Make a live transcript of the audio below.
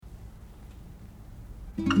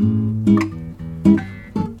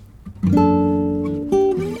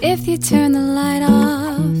If you turn the light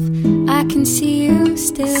off, I can see you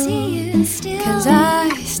still. 'Cause I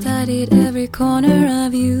studied every corner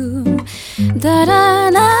of you. Da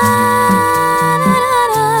da da da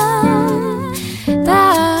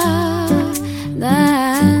da da.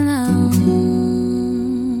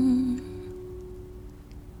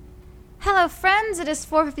 Hello, friends. It is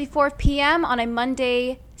 4:54 p.m. on a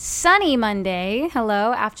Monday, sunny Monday.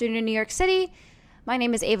 Hello, afternoon, New York City. My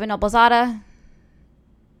name is Ava Noblezada.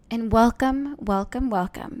 And welcome, welcome,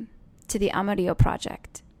 welcome to the Amarillo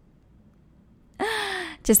Project.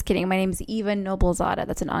 Just kidding. My name is Eva Noblezada.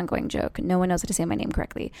 That's an ongoing joke. No one knows how to say my name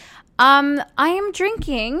correctly. I am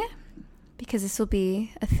drinking, because this will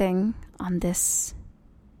be a thing on this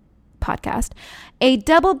podcast, a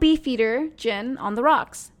double Beefeater gin on the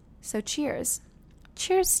rocks. So cheers.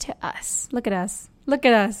 Cheers to us. Look at us. Look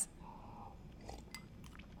at us.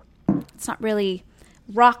 It's not really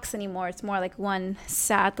rocks anymore. It's more like one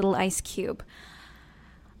sad little ice cube.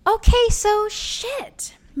 Okay, so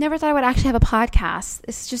shit. Never thought I would actually have a podcast.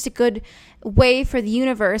 It's just a good way for the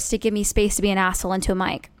universe to give me space to be an asshole into a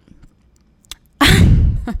mic.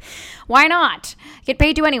 Why not? Get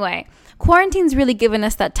paid to anyway. Quarantine's really given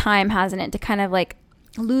us that time, hasn't it, to kind of like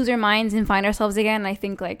lose our minds and find ourselves again. I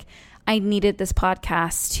think like I needed this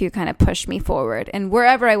podcast to kind of push me forward. And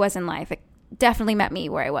wherever I was in life, it definitely met me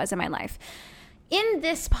where I was in my life. In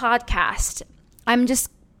this podcast, I'm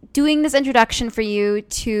just doing this introduction for you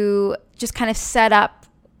to just kind of set up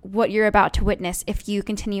what you're about to witness if you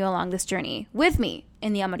continue along this journey with me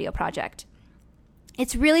in the Amarillo Project.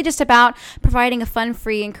 It's really just about providing a fun,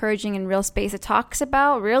 free, encouraging, and real space that talks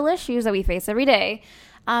about real issues that we face every day.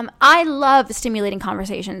 I love stimulating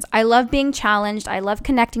conversations. I love being challenged. I love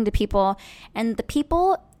connecting to people. And the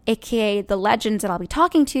people, aka the legends that I'll be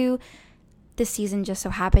talking to, this season just so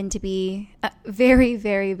happened to be very,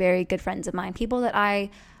 very, very good friends of mine. People that I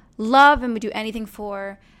love and would do anything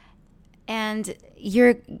for. And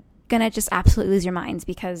you're going to just absolutely lose your minds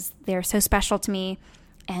because they're so special to me.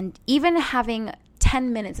 And even having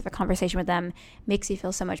 10 minutes of a conversation with them makes you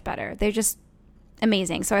feel so much better. They're just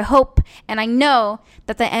amazing. So I hope and I know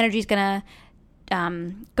that the energy is going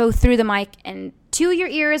to go through the mic and to your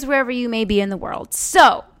ears wherever you may be in the world.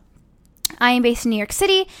 So I am based in New York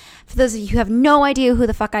City. For those of you who have no idea who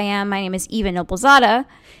the fuck I am, my name is Eva Noblezada,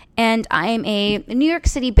 and I am a New York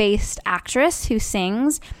City-based actress who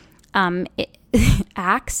sings,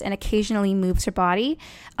 acts, and occasionally moves her body,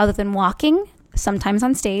 other than walking, sometimes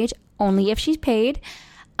on stage, only if she's paid.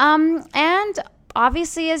 And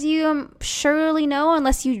obviously, as you surely know,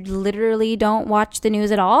 unless you literally don't watch the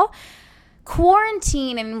news at all,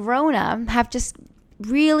 quarantine and Rona have just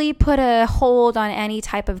really put a hold on any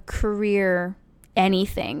type of career,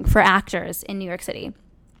 anything for actors in New York City.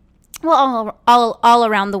 Well, all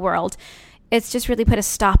around the world. It's just really put a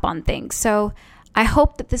stop on things. So I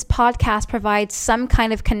hope that this podcast provides some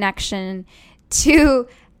kind of connection to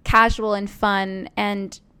casual and fun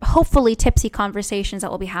and hopefully tipsy conversations that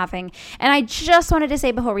we'll be having. And I just wanted to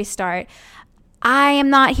say before we start, I am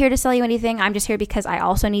not here to sell you anything. I'm just here because I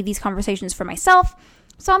also need these conversations for myself.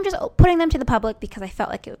 So I'm just putting them to the public because I felt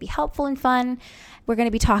like it would be helpful and fun. We're going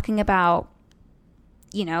to be talking about,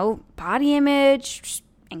 body image,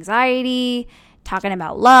 anxiety, talking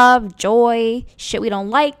about love, joy, shit we don't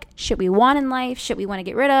like, shit we want in life, shit we want to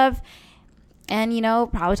get rid of, and,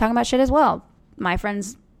 probably talking about shit as well. My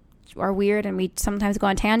friends are weird and we sometimes go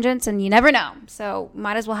on tangents and you never know. So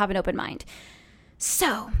might as well have an open mind.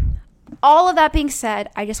 So all of that being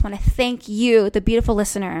said, I just want to thank you, the beautiful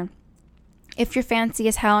listener. If you're fancy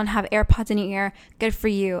as hell and have AirPods in your ear, good for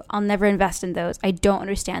you. I'll never invest in those. I don't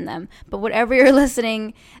understand them. But whatever you're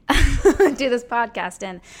listening to this podcast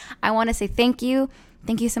in, I want to say thank you.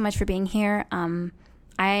 Thank you so much for being here.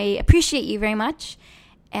 I appreciate you very much.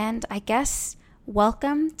 And I guess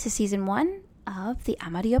welcome to season 1 of the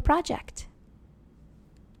Amarillo Project.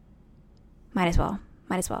 Might as well.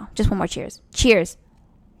 Just one more cheers. Cheers.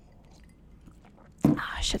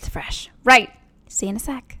 Ah, shit's fresh. Right. See you in a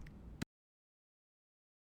sec.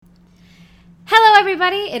 Hello,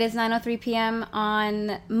 everybody. It is 9:03 p.m.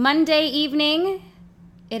 on Monday evening.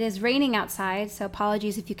 It is raining outside, so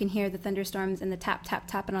apologies if you can hear the thunderstorms and the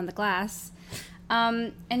tapping on the glass.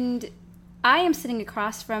 And I am sitting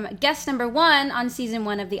across from guest number 1 on season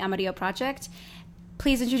 1 of the Amarillo Project.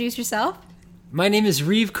 Please introduce yourself. My name is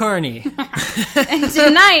Reeve Carney. And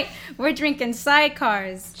tonight, we're drinking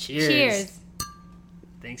sidecars. Cheers.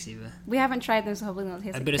 Thanks, Eva. We haven't tried them, so hopefully they'll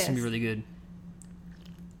taste I like bet it's piss. going to be really good.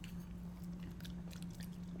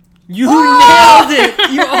 You nailed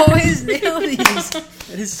it! You always nail these.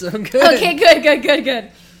 That is so good. Okay,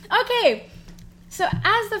 good. Okay, so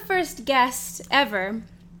as the first guest ever,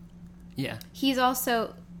 Yeah. he's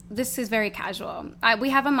also, this is very casual. We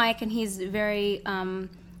have a mic, and he's very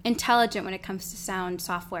intelligent when it comes to sound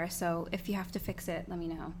software, so if you have to fix it, let me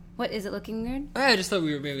know. What, is it looking weird? I just thought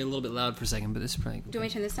we were maybe a little bit loud for a second, but this is probably... Do you want me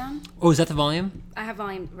to turn this down? Oh, is that the volume? I have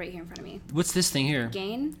volume right here in front of me. What's this thing here?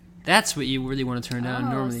 Gain? That's what you really want to turn down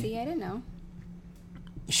normally. See, I didn't know.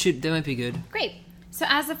 That might be good. Great. So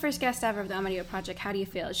as the first guest ever of the Amadio Project, how do you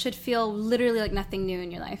feel? It should feel literally like nothing new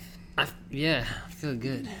in your life. I feel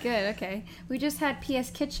good. Good, okay. We just had PS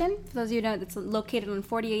Kitchen. For those of you who know, it's located on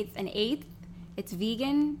 48th and 8th. It's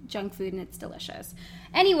vegan, junk food, and it's delicious.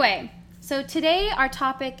 Anyway, so today our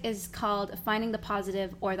topic is called Finding the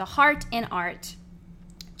Positive or the Heart in Art.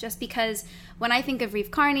 Just because when I think of Reeve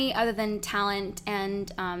Carney, other than talent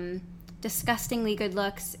and disgustingly good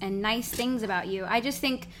looks and nice things about you, I just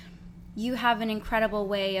think you have an incredible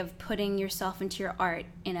way of putting yourself into your art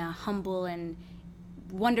in a humble and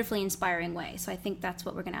wonderfully inspiring way. So I think that's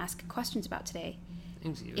what we're going to ask questions about today.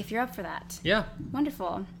 Thanks, Eva. If you're up for that. Yeah.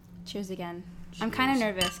 Wonderful. Cheers again. Cheers. I'm kind of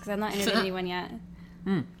nervous because I've not interviewed anyone yet.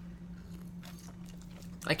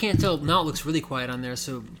 I can't tell. Now it looks really quiet on there,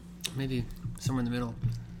 so maybe somewhere in the middle.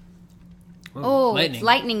 Whoa, lightning. It's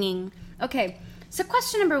lightninging. Okay, so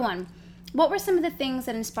question number 1. What were some of the things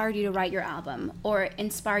that inspired you to write your album or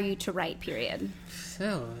inspire you to write, period?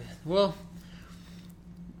 So, well,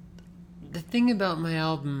 the thing about my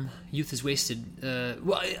album, Youth is Wasted,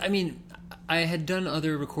 I mean, I had done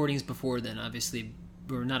other recordings before then, obviously,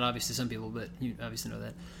 or not obvious to some people, but you obviously know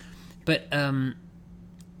that. But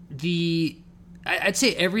I'd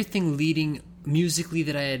say everything leading musically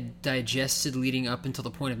that I had digested leading up until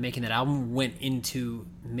the point of making that album went into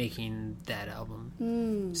making that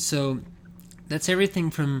album. So that's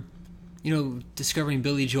everything from, discovering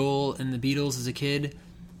Billy Joel and the Beatles as a kid,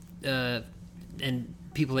 and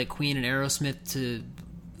people like Queen and Aerosmith, to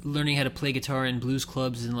learning how to play guitar in blues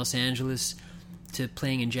clubs in Los Angeles, to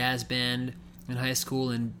playing in jazz band in high school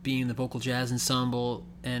and being in the vocal jazz ensemble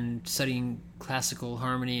and studying classical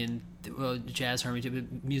harmony and jazz harmony,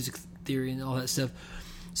 music theory and all that stuff.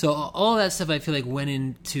 So all that stuff I feel like went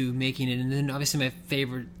into making it. And then obviously my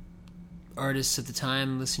favorite artists at the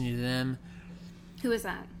time, listening to them. Who was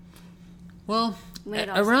that? Well,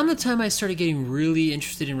 around the time I started getting really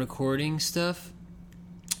interested in recording stuff,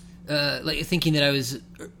 like thinking that I was,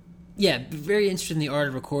 very interested in the art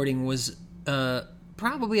of recording was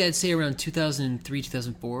probably, I'd say, around 2003,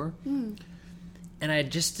 2004. And I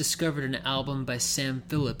had just discovered an album by Sam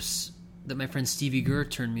Phillips that my friend Stevie Gurr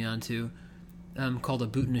turned me on to, called A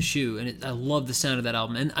Boot and a Shoe. And I loved the sound of that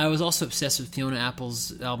album. And I was also obsessed with Fiona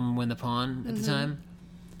Apple's album When the Pawn at the time.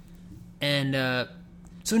 And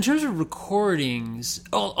so in terms of recordings,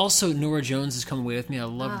 also Norah Jones Has Come Away With Me. I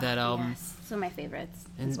loved that album. Yes, some of my favorites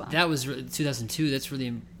and as well. That was 2002. That's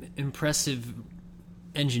really impressive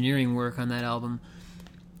engineering work on that album.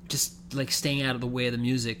 Just like staying out of the way of the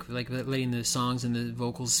music, like letting the songs and the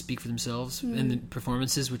vocals speak for themselves and the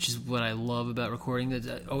performances, which is what I love about recording.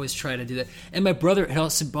 I always try to do that. And my brother had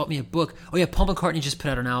also bought me a book. Oh yeah, Paul McCartney just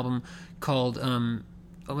put out an album called now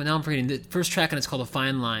I'm forgetting the first track, and it's called A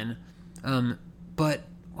Fine Line. But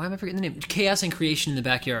why am I forgetting the name? Chaos and Creation in the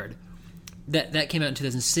Backyard. That came out in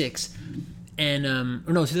 2006, and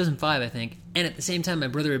 2005 I think. And at the same time, my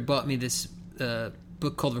brother had bought me this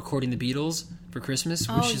book called Recording the Beatles for Christmas,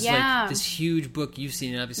 which is like this huge book. You've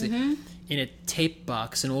seen it, obviously, in a tape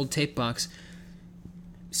box, an old tape box.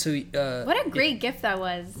 So what a great gift that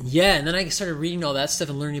was. Yeah, and then I started reading all that stuff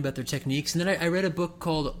and learning about their techniques. And then I read a book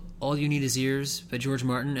called All You Need Is Ears by George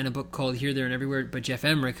Martin, and a book called Here, There, and Everywhere by Jeff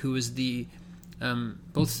Emmerich, who was the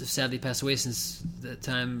both sadly passed away since that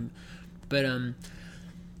time. But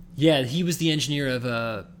he was the engineer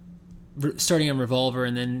of starting on Revolver,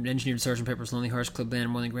 and then engineered Sgt. Pepper's Lonely Hearts Club Band,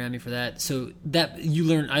 and won the Grammy for that. So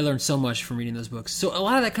I learned so much from reading those books. So a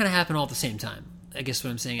lot of that kind of happened all at the same time. I guess what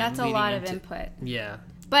I'm saying. That's a lot of input. Yeah.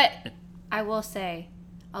 But I will say,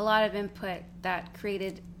 a lot of input that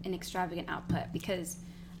created an extravagant output, because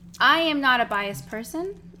I am not a biased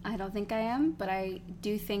person. I don't think I am, but I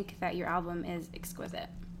do think that your album is exquisite.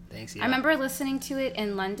 Thanks. Yeah. I remember listening to it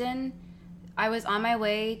in London. I was on my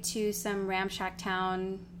way to some ramshack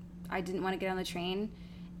town. I didn't want to get on the train,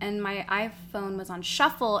 and my iPhone was on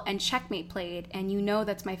shuffle, and Checkmate played, and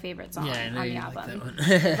that's my favorite song on the album. Like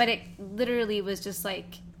that one. But it literally was just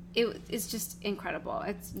like, it's just incredible.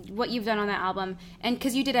 It's what you've done on that album, and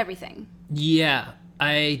because you did everything. Yeah,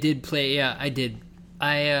 I did play. Yeah, I did.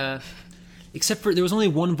 Except for there was only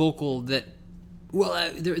one vocal that.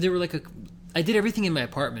 Well, there were I did everything in my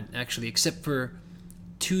apartment actually, except for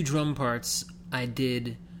 2 drum parts I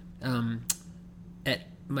did at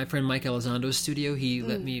my friend Mike Elizondo's studio. He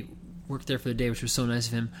let me work there for the day, which was so nice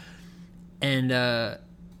of him. And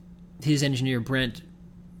his engineer, Brent,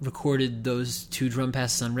 recorded those 2 drum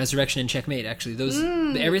passes on Resurrection and Checkmate, actually.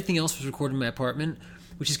 Everything else was recorded in my apartment,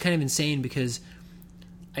 which is kind of insane because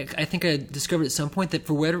I think I discovered at some point that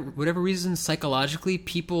for whatever reason, psychologically,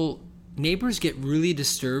 neighbors get really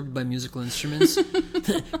disturbed by musical instruments,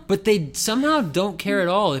 but they somehow don't care at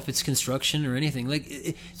all if it's construction or anything.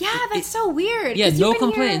 That's so weird. Yeah, no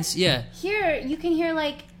complaints. Here you can hear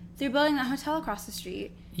like they're building that hotel across the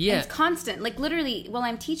street. Yeah, and it's constant. Like literally, while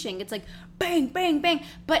I'm teaching, it's like bang, bang, bang.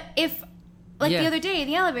 But if the other day in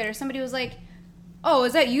the elevator, somebody was like, "Oh,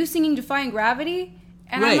 is that you singing Defying Gravity?"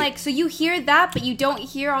 And I'm like, so you hear that, but you don't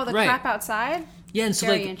hear all the crap outside? Yeah, and so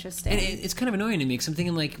very interesting. And it's kind of annoying to me because I'm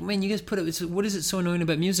thinking like, man, you guys what is it so annoying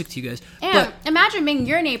about music to you guys? And imagine being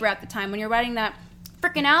your neighbor at the time when you're writing that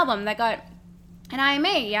freaking album that got an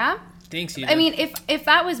IMA, yeah? Thanks, Eva. I mean, if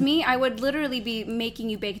that was me, I would literally be making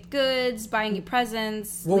you baked goods, buying you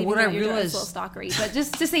presents, well, leaving what you I at your door. realized... It's a little stalkery. But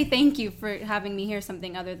just to say thank you for having me hear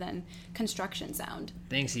something other than construction sound.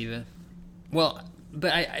 Thanks, Eva. Well,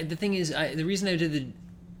 but the thing is, the reason I did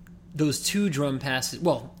those 2 drum passes...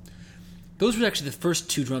 Well, those were actually the first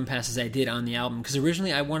 2 drum passes I did on the album, because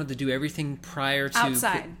originally I wanted to do everything prior to...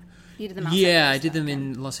 Outside. You did them outside. Yeah, I did them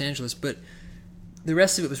in Los Angeles, but the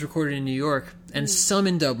rest of it was recorded in New York, and some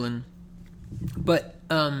in Dublin. But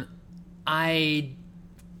I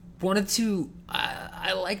wanted to...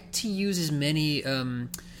 I like to use as many...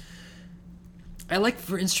 I like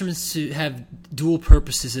for instruments to have dual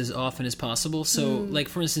purposes as often as possible. So, like,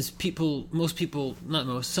 for instance,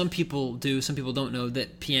 some people do, some people don't know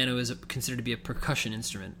that piano is considered to be a percussion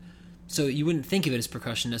instrument. So you wouldn't think of it as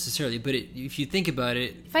percussion necessarily, but if you think about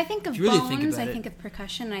it... If I think of bones, I think of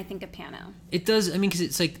percussion, and I think of piano. It does, I mean, because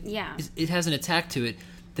it's like... Yeah. It has an attack to it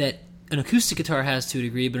that an acoustic guitar has to a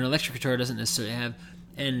degree, but an electric guitar doesn't necessarily have.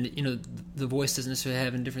 And, the voice doesn't necessarily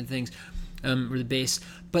have in different things, or the bass.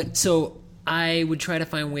 But, so... I would try to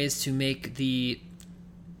find ways to make to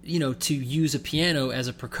use a piano as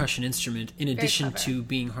a percussion instrument in addition to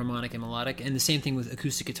being harmonic and melodic, and the same thing with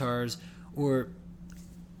acoustic guitars or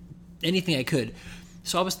anything I could.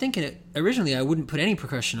 So I was thinking originally I wouldn't put any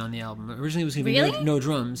percussion on the album. Originally it was going to be no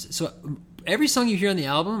drums. So every song you hear on the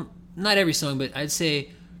album, not every song, but I'd say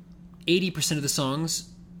 80% of the songs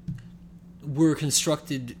were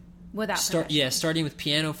constructed without percussion. Starting with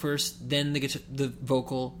piano first, then the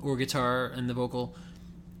vocal or guitar and the vocal,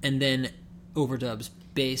 and then overdubs,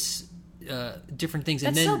 bass, different things.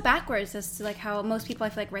 That's and then, so backwards as to like how most people I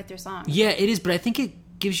feel like write their songs. Yeah, it is, but I think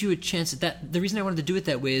it gives you a chance that the reason I wanted to do it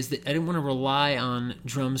that way is that I didn't want to rely on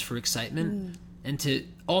drums for excitement, and I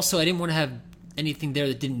didn't want to have anything there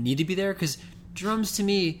that didn't need to be there, because drums to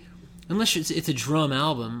me, unless it's a drum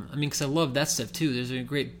album, I mean, because I love that stuff too. There's a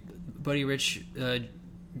great Buddy Rich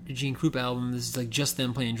Gene Krupa album. This is like just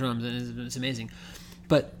them playing drums, and it's amazing.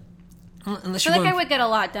 But unless I feel like I would get a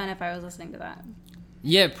lot done if I was listening to that.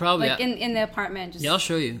 Yeah, probably. Like in the apartment. Yeah, I'll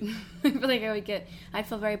show you. I feel like I'd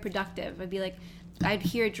feel very productive. I'd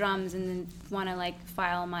hear drums and then want to like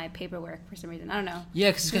file my paperwork for some reason. I don't know. Yeah,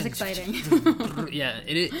 because it's exciting. Yeah,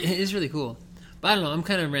 it is really cool. But I don't know. I'm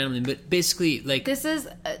kind of rambling, but basically, like, this is,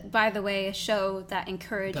 by the way, a show that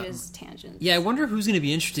encourages tangents. Yeah, I wonder who's going to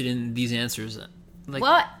be interested in these answers. Like,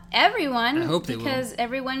 well, everyone. I hope they will. Because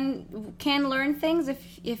everyone can learn things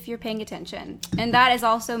if you're paying attention, and that is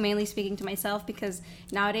also mainly speaking to myself, because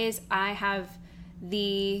nowadays I have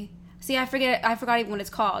I forgot even what it's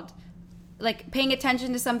called. Like paying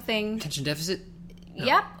attention to something. Attention deficit? No.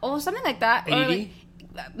 Yep, or something like that. ADD? Or like,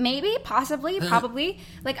 maybe, possibly, probably.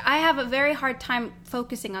 Like I have a very hard time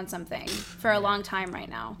focusing on something for a long time right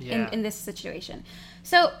now in this situation.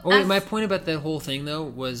 So, my point about that whole thing though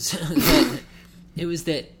was that it was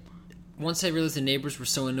that once I realized the neighbors were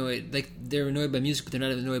so annoyed, like they're annoyed by music, but they're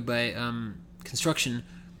not annoyed by construction.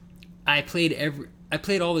 I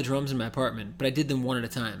played all the drums in my apartment, but I did them one at a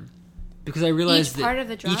time. Because I realized each part of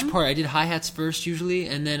the drum? Each part, I did hi-hats first usually,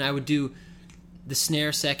 and then I would do the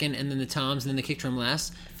snare second, and then the toms, and then the kick drum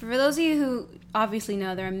last. For those of you who obviously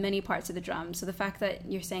know, there are many parts of the drum, so the fact that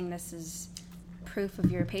you're saying this is proof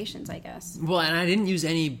of your patience, I guess. Well, and I didn't use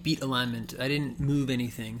any beat alignment. I didn't move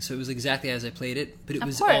anything, so it was exactly as I played it, but it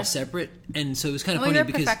was all separate, and so it was kind of funny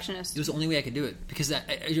because it was the only way I could do it, because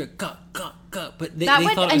you're like, but they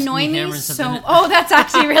thought it was me hammering something. Oh, that's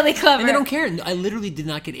actually really clever. And they don't care. I literally did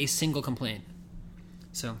not get a single complaint.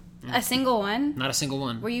 So... A single one? Not a single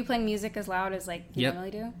one. Were you playing music as loud as like you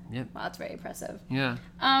normally do? Yep. Wow, that's very impressive. Yeah.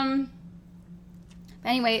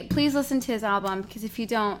 Anyway, please listen to his album, because if you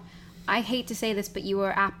don't, I hate to say this, but you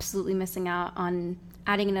are absolutely missing out on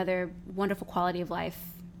adding another wonderful quality of life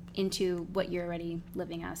into what you're already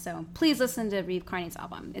living as. So please listen to Reeve Carney's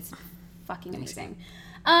album. It's fucking amazing.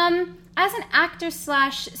 As an actor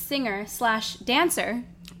slash singer slash dancer,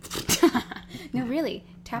 no, really,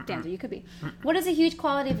 tap dancer, you could be. What is a huge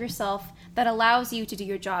quality of yourself that allows you to do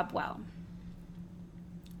your job well?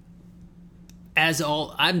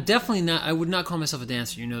 I'm definitely not. I would not call myself a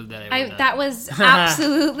dancer. You know that. That was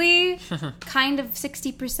absolutely kind of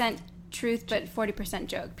 60% truth, but 40%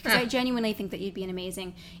 joke. Because I genuinely think that you'd be an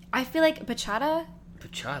amazing. I feel like bachata.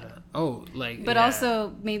 Bachata. Oh, like. But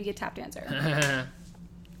also maybe a tap dancer.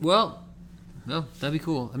 Well, no, that'd be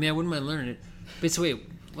cool. I mean, I wouldn't mind learning it. But so wait,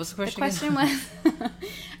 what's the question? The question was,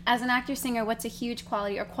 as an actor singer, what's a huge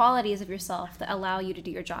quality or qualities of yourself that allow you to do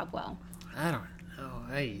your job well? I don't know.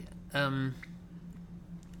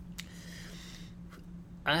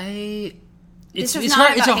 It's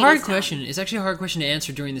a hard question. It's actually a hard question to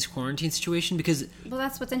answer during this quarantine situation because... Well,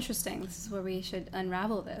 that's what's interesting. This is where we should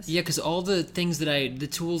unravel this. Yeah, because all the things the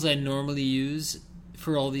tools I normally use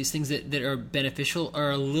for all these things that are beneficial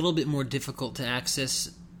are a little bit more difficult to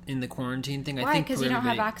access in the quarantine thing. Why? Because you don't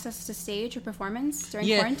have access to stage or performance during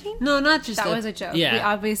quarantine? No, not just that. That was a joke. Yeah. We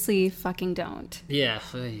obviously fucking don't. Yeah.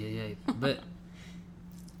 But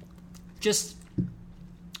just...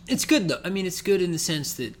 It's good, though. I mean, it's good in the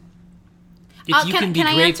sense that if you can be Can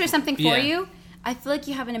I great, answer something for you? I feel like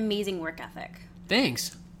you have an amazing work ethic.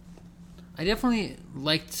 Thanks. I definitely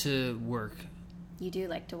like to work. You do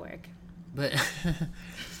like to work. But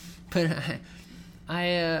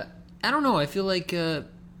I don't know. I feel like the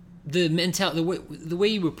way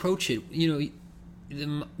you approach it, you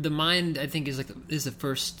know, the mind, I think, is the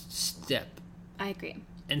first step. I agree.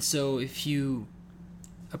 And so if you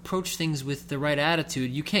approach things with the right attitude,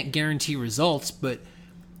 you can't guarantee results, but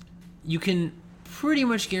you can pretty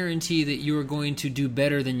much guarantee that you are going to do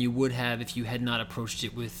better than you would have if you had not approached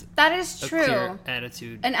it with that is true. A clear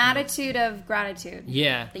attitude. An attitude of gratitude.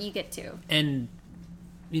 Yeah. That you get to. And,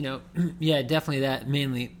 you know, yeah, definitely that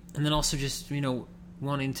mainly. And then also just, you know,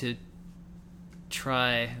 wanting to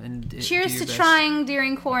try and cheers to trying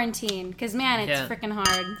during quarantine, because, man, it's freaking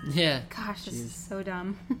hard. Yeah. Gosh, this is so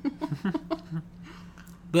dumb.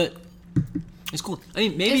 But it's cool. I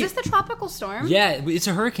mean, maybe... Is this the tropical storm? Yeah, it's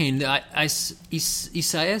a hurricane.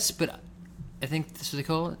 Isaias, but I think that's what they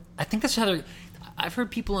call it. I think that's how they're... I've heard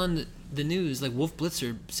people on the news, like Wolf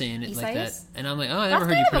Blitzer, saying it Isaias? like that. And I'm like, oh, I never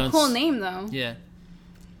heard you pronounce... That's kind of a cool name, though. Yeah.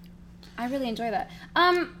 I really enjoy that.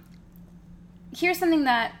 Here's something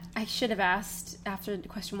that I should have asked after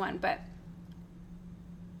question 1, but...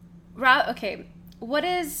 Okay, what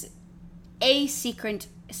is a secret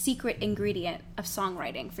ingredient of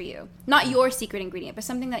songwriting for you? Not your secret ingredient, but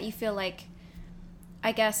something that you feel like,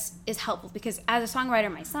 I guess, is helpful. Because as a songwriter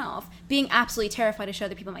myself, being absolutely terrified to show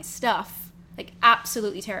other people my stuff, like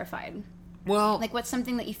absolutely terrified. Well, like what's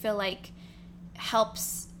something that you feel like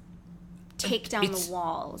helps take down the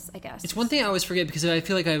walls, I guess. It's one thing I always forget because I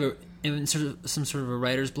feel like I have some sort of a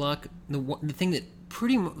writer's block. The thing that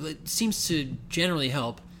seems to generally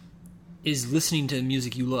help is listening to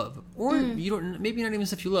music you love, or you don't. Maybe not even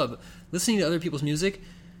stuff you love. Listening to other people's music,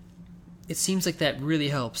 it seems like that really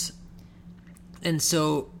helps. And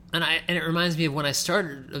so, and it reminds me of when I first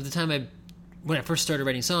started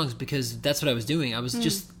writing songs, because that's what I was doing. I was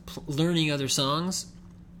just learning other songs,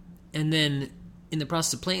 and then in the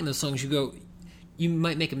process of playing those songs, you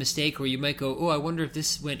might make a mistake, or you might go, oh, I wonder if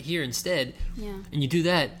this went here instead. Yeah. And you do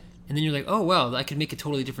that. And then you're like, oh, wow, I could make a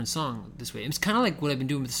totally different song this way. It's kind of like what I've been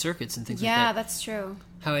doing with the circuits and things like that. Yeah, that's true.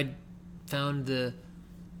 How I found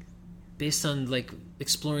based on, like,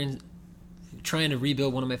 trying to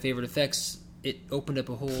rebuild one of my favorite effects, it opened up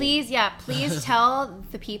a whole... Please tell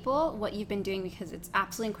the people what you've been doing, because it's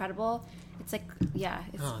absolutely incredible. It's like,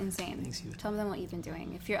 it's insane. Thanks, you. Tell them what you've been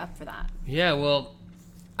doing, if you're up for that. Yeah, well,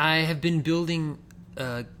 I have been building...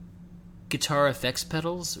 guitar effects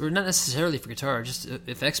pedals, or not necessarily for guitar, just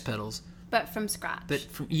effects pedals. But from scratch. I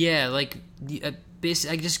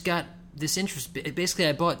just got this interest. Basically,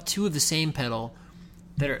 I bought 2 of the same pedal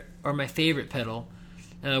that are my favorite pedal,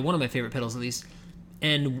 one of my favorite pedals at least,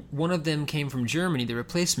 and one of them came from Germany, the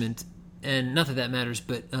replacement, and not that matters,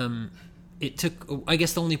 but it took, I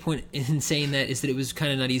guess the only point in saying that is that it was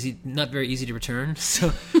kind of not very easy to return,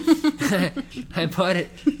 so I bought it,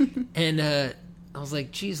 and I was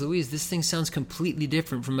like, geez Louise, this thing sounds completely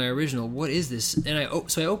different from my original. What is this?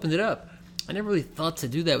 And so I opened it up. I never really thought to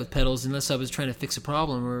do that with pedals unless I was trying to fix a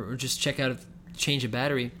problem or just change a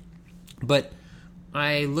battery. But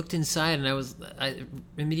I looked inside and I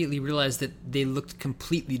immediately realized that they looked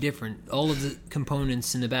completely different. All of the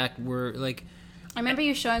components in the back were like, I remember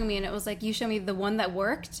you showing me, and it was like you showed me the one that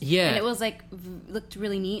worked. Yeah. And it was like looked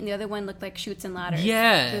really neat, and the other one looked like Chutes and Ladders.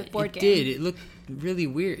 Yeah, the board game. did. It looked really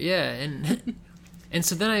weird. Yeah, and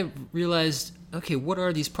so then I realized, okay, what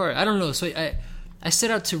are these parts? I don't know. So I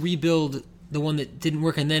set out to rebuild the one that didn't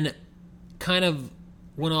work, and then kind of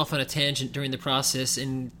went off on a tangent during the process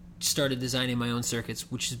and started designing my own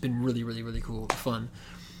circuits, which has been really, really, really cool, fun.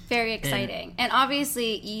 Very exciting. And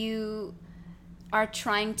obviously you are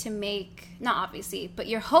trying to make, not obviously, but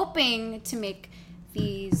you're hoping to make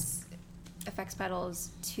these effects pedals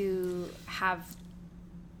to have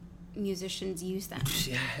musicians use them.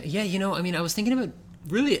 Yeah, I mean, I was thinking about,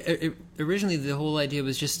 really, originally the whole idea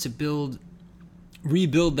was just to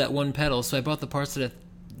rebuild that one pedal, so I bought the parts that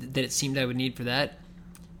it seemed I would need for that.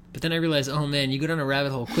 But then I realized, oh man, you go down a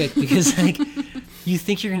rabbit hole quick, because like you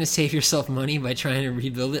think you're going to save yourself money by trying to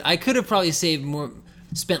rebuild it. I could have probably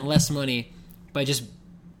spent less money by just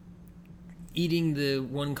eating the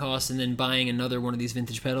one cost and then buying another one of these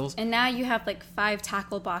vintage pedals. And now you have like 5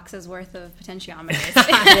 tackle boxes worth of potentiometers.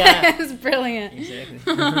 Yeah. It's brilliant.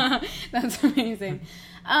 Exactly. That's amazing.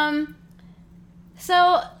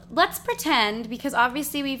 So let's pretend, because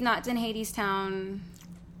obviously we've not done Hadestown,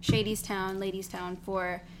 Shadystown, Ladystown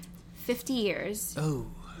for 50 years. Oh.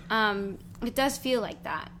 It does feel like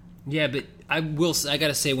that. Yeah, but I got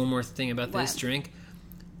to say one more thing about this drink.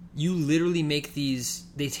 You literally make these,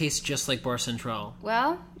 they taste just like Bar Central.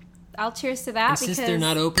 Well, I'll cheers to that. And since they're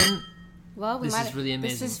not open, this is really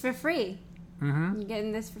amazing. This is for free. Mm-hmm. You're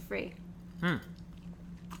getting this for free.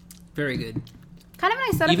 Very good. Kind of a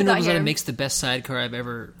nice setup. Even though it makes the best sidecar I've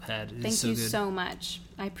ever had. Thank you so much.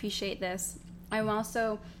 I appreciate this. I'm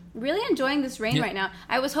also really enjoying this rain right now.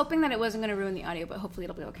 I was hoping that it wasn't going to ruin the audio, but hopefully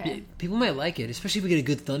it'll be okay. Yeah, people might like it, especially if we get a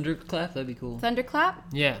good thunderclap. That'd be cool. Thunderclap?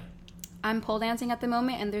 Yeah. I'm pole dancing at the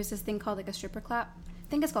moment, and there's this thing called like a stripper clap. I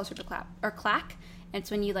think it's called stripper clap or clack. And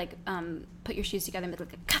it's when you like put your shoes together and make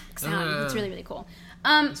like a clack sound. It's really, really cool.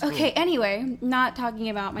 Okay, anyway, not talking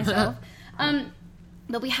about myself.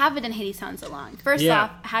 But we haven't done Hadestown so long. First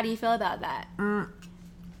off, how do you feel about that?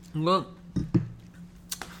 Well,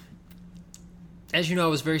 as you know, I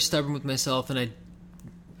was very stubborn with myself, and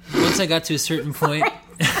once I got to a certain point.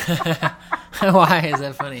 Why is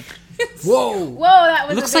that funny? Whoa! That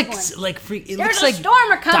was it looks a big one. It There's looks a like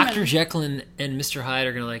storm coming. Dr. Jekyll and Mr. Hyde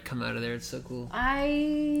are gonna like come out of there. It's so cool.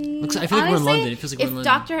 I feel like honestly, we're in London. It feels like we're in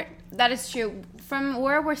London. That is true. From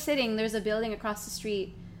where we're sitting, there's a building across the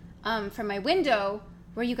street from my window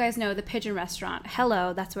where you guys know the Pigeon Restaurant.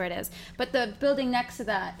 Hello, that's where it is. But the building next to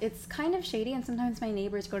that, it's kind of shady, and sometimes my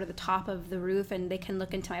neighbors go to the top of the roof and they can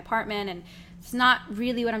look into my apartment, and it's not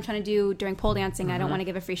really what I'm trying to do during pole dancing. Mm-hmm. I don't want to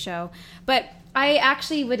give a free show. But I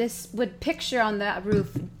actually would picture on that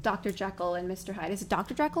roof Dr. Jekyll and Mr. Hyde. Is it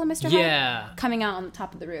Dr. Jekyll and Mr. Hyde? Yeah. Coming out on the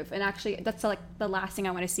top of the roof. And actually, that's like the last thing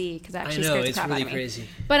I want to see, because that actually I know, scares the crap really out of me. crazy.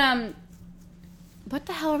 But what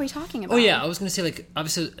the hell are we talking about? Oh yeah, I was gonna say, like,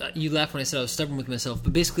 obviously you laughed when I said I was stubborn with myself,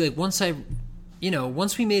 but basically, like, once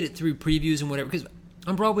we made it through previews and whatever, because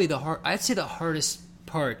on Broadway I'd say the hardest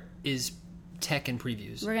part is tech and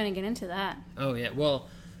previews. We're gonna get into that. Oh yeah, well,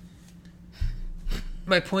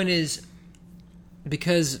 my point is,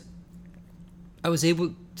 because I was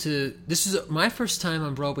able to, this is my first time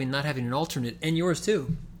on Broadway not having an alternate, and yours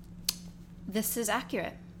too. This is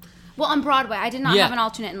accurate. Well, on Broadway, I did not have an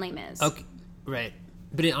alternate in Les Mis. Okay, right.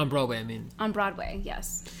 But on Broadway, I mean. On Broadway,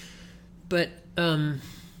 yes. But,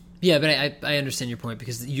 yeah, but I understand your point,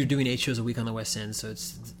 because you're doing 8 shows a week on the West End, so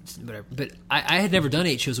it's whatever. But I had never done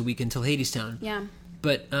 8 shows a week until Hadestown. Yeah.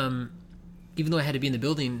 But even though I had to be in the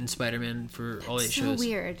building in Spider-Man for all 8 shows. So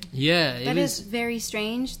weird. Yeah. That is very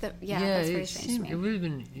strange. That's very strange to me. It would have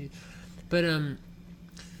been.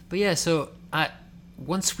 But yeah, so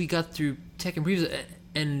once we got through tech and previews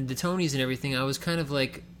and the Tonys and everything, I was kind of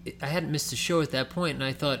like, I hadn't missed a show at that point, and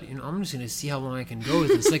I thought, I'm just going to see how long I can go with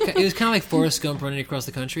this. Like, it was kind of like Forrest Gump running across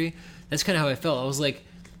the country. That's kind of how I felt. I was like,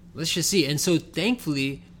 let's just see. And so,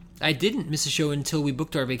 thankfully, I didn't miss a show until we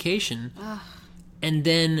booked our vacation. Ugh. And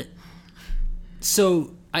then,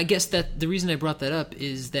 so I guess that the reason I brought that up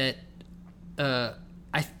is that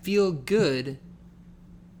I feel good.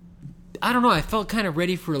 I don't know. I felt kind of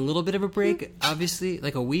ready for a little bit of a break, obviously,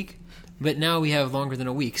 like a week. But now we have longer than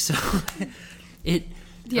a week, so it.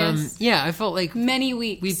 Yes. Yeah, I felt like many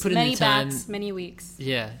weeks. We put in the time. Many weeks.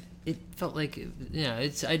 Yeah, it felt like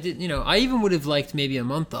I did. I even would have liked maybe a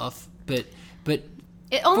month off, but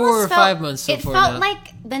it almost 4 or 5 months so far. It felt now.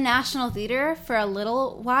 like the National Theater for a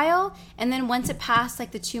little while, and then once it passed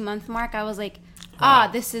like the 2-month mark, I was like,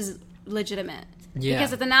 this is legitimate. Yeah.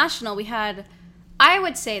 Because at the National we had, I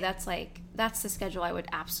would say that's that's the schedule I would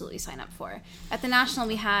absolutely sign up for. At the National,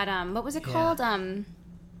 we had what was it called?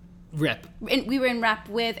 Rep. We were in rep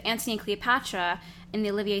with Antony and Cleopatra in the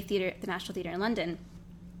Olivier Theatre, the National Theatre in London.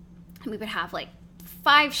 And we would have like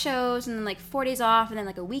 5 shows and then like 4 days off and then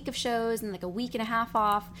like a week of shows and like a week and a half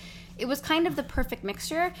off. It was kind of the perfect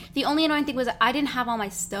mixture. The only annoying thing was that I didn't have all my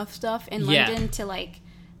stuff in London to like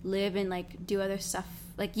live and like do other stuff.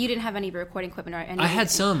 Like you didn't have any recording equipment or anything. I had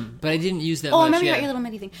some, but I didn't use that much. Oh, I remember you got your little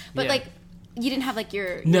MIDI thing. But like you didn't have like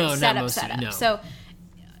your setup. No. So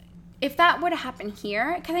if that were to happen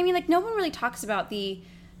here, because I mean like no one really talks about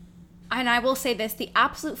and I will say this, the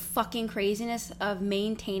absolute fucking craziness of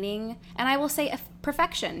maintaining, and I will say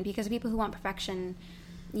perfection, because people who want perfection,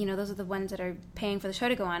 you know, those are the ones that are paying for the show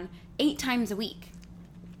to go on 8 times a week.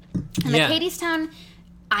 And like Hadestown,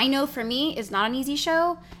 I know for me is not an easy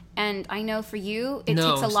show, and I know for you it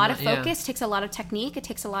takes a lot of focus, takes a lot of technique, it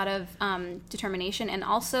takes a lot of determination, and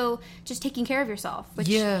also just taking care of yourself, which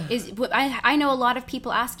is what I know a lot of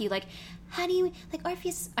people ask you, like, how do you, like,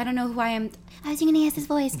 Orpheus, I don't know who I am, I was doing an AS's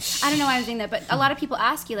voice, I don't know why I was doing that, but a lot of people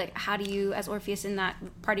ask you, like, how do you, as Orpheus in that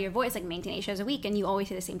part of your voice, like, maintain 8 shows a week, and you always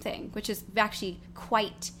say the same thing, which is actually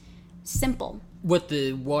quite simple. What,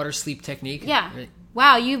 the water sleep technique? Yeah. Right.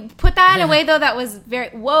 Wow, you put that in a way, though, that was very,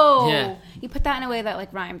 whoa. Yeah. You put that in a way that,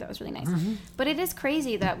 like, rhymed, that was really nice. Mm-hmm. But it is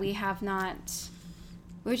crazy that we have not,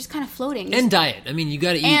 we're just kind of floating. And diet. I mean, you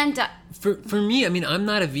got to eat. And for me, I mean, I'm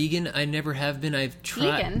not a vegan. I never have been. I've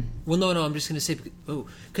tried. Vegan? Well, no, I'm just going to say,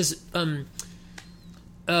 because,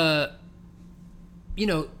 you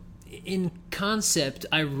know, in concept,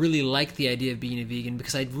 I really like the idea of being a vegan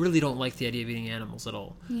because I really don't like the idea of eating animals at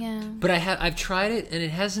all. Yeah. But I've tried it, and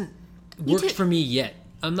it hasn't worked for me yet.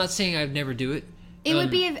 I'm not saying I'd never do it. It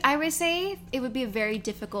would be, I would say, it would be a very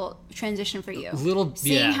difficult transition for you.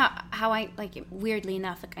 Seeing how I, like, weirdly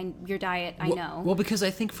enough, like, your diet, I know. Well, because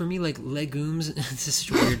I think for me, like, legumes, this is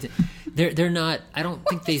such a weird thing. They're not, I don't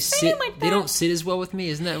think they sit, like they don't sit as well with me.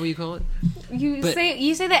 Isn't that what you call it? You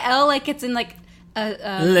say the L like it's in, like,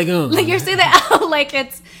 legume. Like, you say the L like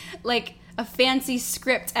it's, like, a fancy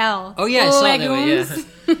script L. Oh, yeah, I saw it that way,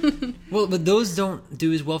 yeah. Well, but those don't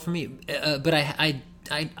do as well for me. But I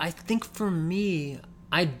think for me,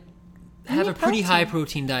 I have a pretty high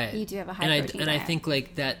protein diet. You do have a high protein diet. And I think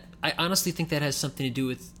like that, I honestly think that has something to do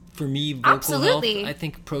with, for me, vocal health. I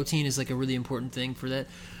think protein is like a really important thing for that.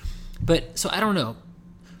 But, so I don't know.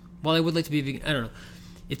 While I would like to be a vegan, I don't know.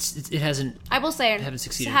 It hasn't, I will say, haven't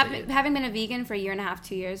succeeded. Having been a vegan for a year and a half,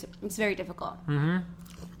 2 years, it's very difficult. Mm-hmm.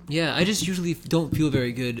 Yeah, I just usually don't feel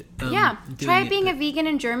very good. Try being a vegan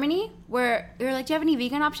in Germany, where you're like, do you have any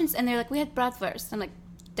vegan options? And they're like, we had bratwurst. I'm like,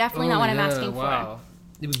 definitely not what I'm asking for.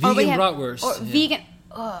 Vegan bratwurst. Or vegan.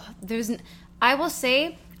 I will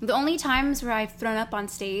say, the only times where I've thrown up on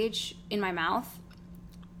stage in my mouth,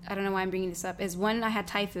 I don't know why I'm bringing this up, is when I had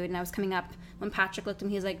Thai food and I was coming up, when Patrick looked at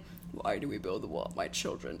me, he was like, why do we build the wall, my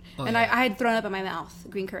children? I had thrown up in my mouth,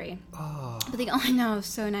 green curry. Oh. But I know,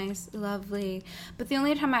 so nice, lovely. But the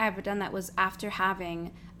only time I ever done that was after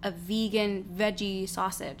having a vegan veggie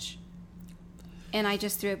sausage. And I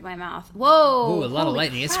just threw it in my mouth. Whoa! Ooh, a lot of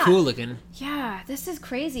lightning. Crap. It's cool looking. Yeah, this is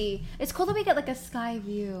crazy. It's cool that we get like a sky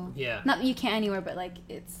view. Yeah. Not that you can't anywhere, but like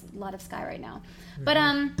it's a lot of sky right now. Mm-hmm.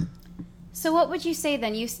 But so what would you say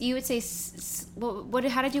then? You would say what?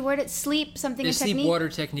 How did you word it? Sleep something. A sleep technique? Water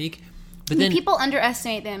technique. But then people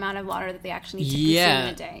underestimate the amount of water that they actually need to consume in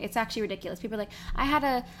a day. It's actually ridiculous. People are like, I had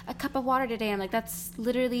a cup of water today. I'm like, that's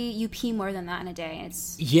literally, you pee more than that in a day.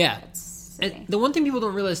 It's and the one thing people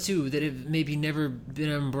don't realize too, that have maybe never been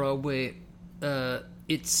on Broadway,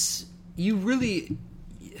 it's you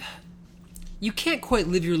can't quite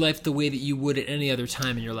live your life the way that you would at any other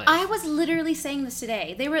time in your life. I was literally saying this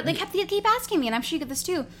today. They keep asking me, and I'm sure you get this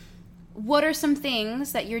too. What are some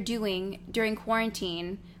things that you're doing during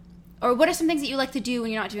quarantine? Or what are some things that you like to do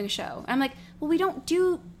when you're not doing a show? And I'm like, well, we don't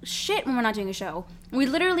do shit when we're not doing a show. We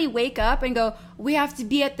literally wake up and go, we have to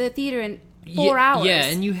be at the theater in 4 hours. Yeah,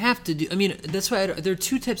 and you have to do... I mean, that's why there are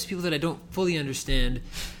 2 types of people that I don't fully understand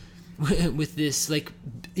with this. Like,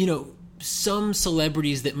 you know, some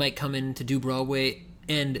celebrities that might come in to do Broadway,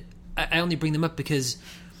 and I only bring them up because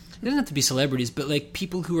it doesn't have to be celebrities, but like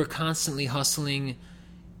people who are constantly hustling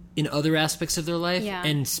in other aspects of their life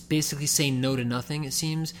and basically saying no to nothing, it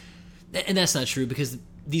seems. And that's not true, because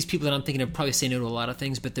these people that I'm thinking of probably say no to a lot of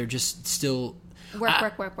things, but they're just still...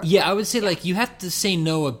 Work. Yeah, I would say, like, you have to say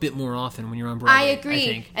no a bit more often when you're on Broadway. I agree. I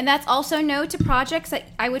think. And that's also no to projects that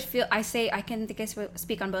I would feel... I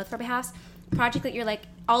speak on both of our behalves. Project that you're like,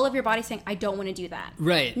 all of your body saying, I don't want to do that.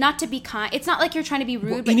 Right. Not to be kind. It's not like you're trying to be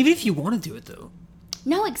rude. But, and even if you want to do it, though.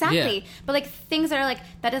 No, exactly. Yeah. But like things that are like,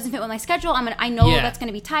 that doesn't fit with my schedule. I know Yeah. that's going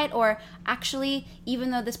to be tight. Or actually,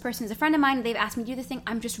 even though this person is a friend of mine, they've asked me to do this thing,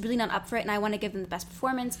 I'm just really not up for it, and I want to give them the best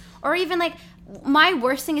performance. Or even like, my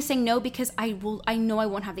worst thing is saying no because I know I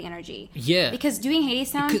won't have the energy. Yeah. Because doing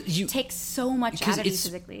Hadestown takes so much out of you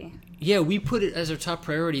physically. Yeah, we put it as our top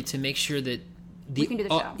priority to make sure that we can do the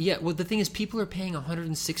show. Yeah, well, the thing is, people are paying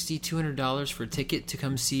 $160, $200 for a ticket to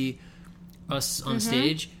come see us on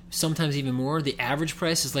stage. Sometimes even more. The average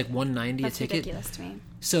price is like $190 That's a ticket. ridiculous to me.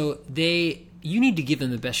 So you need to give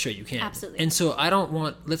them the best show you can. Absolutely. And so I don't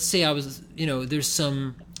want. Let's say there's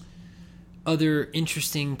some other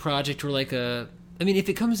interesting project or like a. I mean, if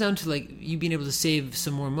it comes down to like you being able to save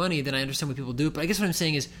some more money, then I understand why people do it. But I guess what I'm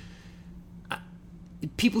saying is,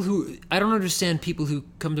 I don't understand people who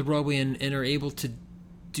come to Broadway and are able to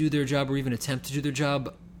do their job or even attempt to do their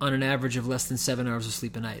job on an average of less than 7 hours of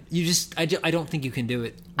sleep a night. I don't think you can do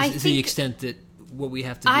it to the extent that what we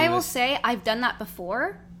have to do. I will say I've done that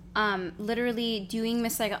before. Literally doing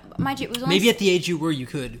Miss Saigon. Mind you, it was only maybe at the age you were, you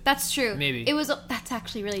could. That's true. Maybe that's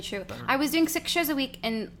actually really true. I was doing 6 shows a week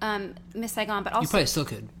in Miss Saigon, but also you probably still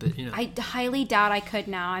could. But I highly doubt I could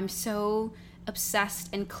now. I'm so obsessed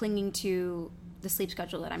and clinging to the sleep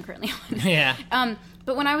schedule that I'm currently on. Yeah.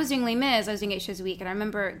 But when I was doing Les Mis, I was doing 8 shows a week, and I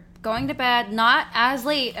remember going to bed not as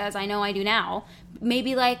late as I know I do now.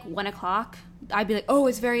 Maybe like 1 o'clock. I'd be like, oh,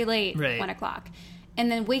 it's very late. Right. 1 o'clock,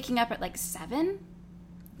 and then waking up at like 7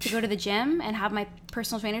 to go to the gym and have my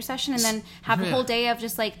personal trainer session, and then have a whole day of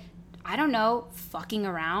just like, I don't know, fucking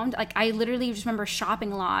around. Like, I literally just remember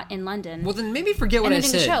shopping a lot in London. Well, then maybe forget what I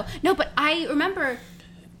said. Show. No, but I remember.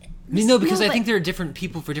 No, because I think there are different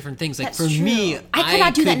people for different things. Like for me, I could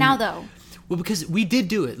not do that now, though. Well, because we did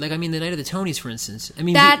do it. Like, I mean, the night of the Tonys, for instance. I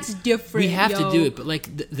mean, that's different. We have to do it, but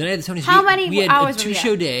like the night of the Tonys, how many we had hours a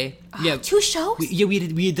 2-show day. Yeah, 2 shows.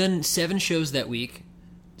 We had done 7 shows that week,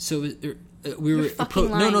 so we were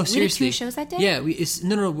no seriously. We did 2 shows that day. Yeah,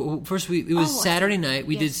 first it was Saturday night.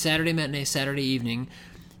 We did Saturday matinee, Saturday evening.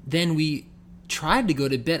 Then we tried to go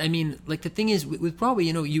to bed. I mean, like the thing is with Broadway,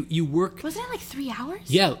 you work. Wasn't it like 3 hours?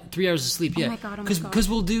 Yeah, 3 hours of sleep. Yeah. Oh my god. Because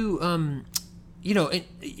we'll do.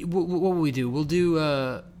 What will we do? We'll do.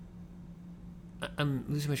 I'm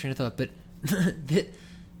losing my train of thought, but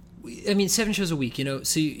I mean, 7 shows a week.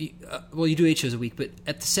 So you do 8 shows a week, but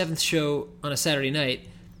at the 7th show on a Saturday night,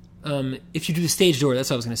 if you do the stage door, that's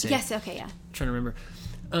what I was going to say. Yes. Okay. Yeah. I'm trying to remember.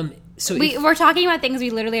 So we're talking about things we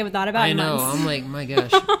literally haven't thought about. I know. Months. I'm like, my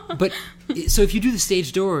gosh. But so if you do the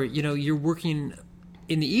stage door, you're working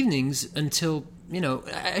in the evenings until.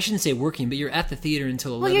 I shouldn't say working, but you're at the theater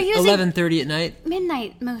until 11:30 at night.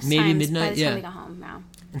 Midnight most maybe times. Midnight. By the time we go home now.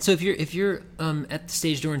 And so if you're at the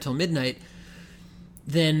stage door until midnight,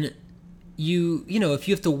 then if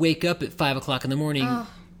you have to wake up at 5 o'clock in the morning.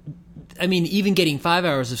 I mean, even getting 5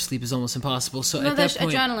 hours of sleep is almost impossible. So at that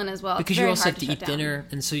point, adrenaline as well, because you also have to eat dinner,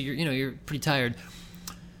 and so you're pretty tired,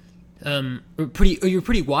 or you're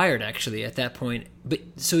pretty wired actually at that point. But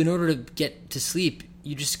so in order to get to sleep,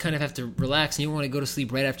 you just kind of have to relax, and you don't want to go to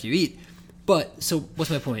sleep right after you eat. But so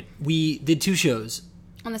what's my point? We did 2 shows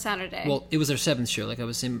on the Saturday. Well, it was our 7th show, like I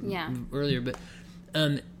was saying earlier. But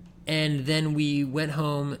and then we went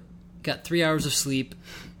home, got 3 hours of sleep.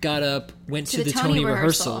 Got up, went to the Tony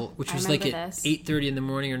rehearsal, which was like at 8:30 in the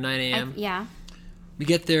morning or 9 a.m. Yeah. We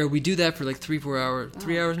get there, we do that for like 3-4 hours,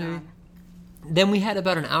 3 hours maybe. Then we had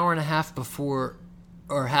about an hour and a half before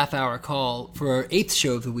our half-hour call for our 8th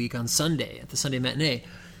show of the week on Sunday, at the Sunday matinee.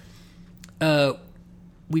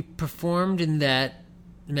 We performed in that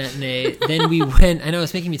matinee. Then we went, I know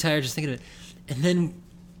it's making me tired just thinking of it. And then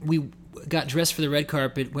we got dressed for the red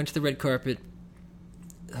carpet, went to the red carpet,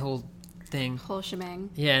 the whole thing. Whole shebang.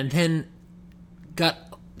 Yeah, and then got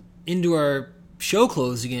into our show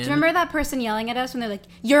clothes again. Do you remember that person yelling at us when they're like,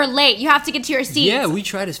 "You're late, you have to get to your seats"? Yeah, we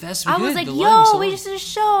tried as fast as we could. I was like, yo, we just did a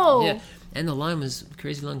show. Yeah, and the line was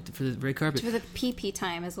crazy long for the red carpet. For the pee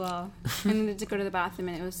time as well. And then to go to the bathroom,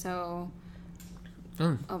 and it was so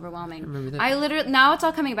overwhelming. I remember that. I literally, now it's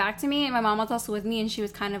all coming back to me, and my mom was also with me, and she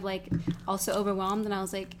was kind of like also overwhelmed, and I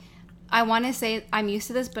was like, I want to say I'm used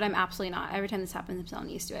to this, but I'm absolutely not. Every time this happens, I'm still not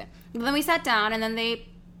used to it. But then we sat down, and then they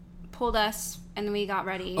pulled us, and then we got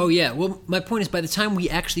ready. Oh, yeah. Well, my point is, by the time we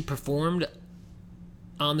actually performed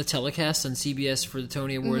on the telecast on CBS for the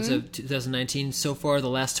Tony Awards of 2019, so far the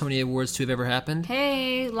last Tony Awards to have ever happened.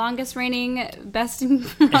 Hey, longest reigning Best in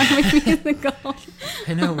Broadway musical.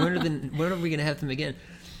 I know. When are we going to have them again?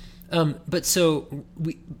 But so,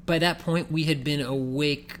 by that point, we had been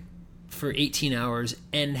awake for 18 hours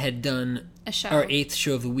and had done our 8th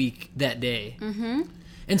show of the week that day. Mm-hmm.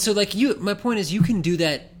 And so, like, my point is, you can do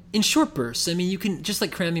that in short bursts. I mean, you can, just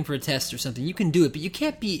like cramming for a test or something, you can do it, but you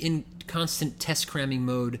can't be in constant test cramming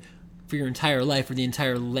mode for your entire life or the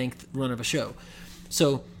entire length run of a show.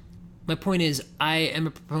 So my point is,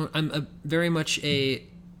 I'm very much an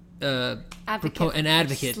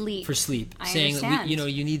advocate for sleep, saying that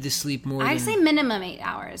you need to sleep more. I say minimum 8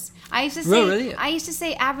 hours. I used to say really? I used to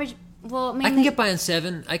say average. Well, mainly, I can get by on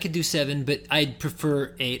 7. I could do 7, but I'd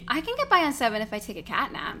prefer 8. I can get by on 7 if I take a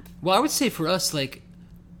cat nap. Well, I would say for us, like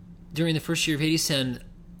during the first year of Hades Sound,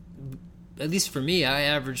 at least for me, I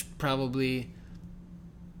averaged probably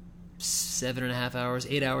 7.5 hours,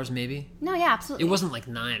 8 hours maybe. No, yeah, absolutely. It wasn't like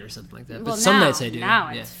 9 or something like that. Well, But some nights I do. Now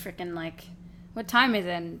it's freaking like, what time is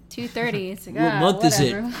it? 2:30. It's like, what month is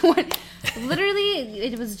it? Literally,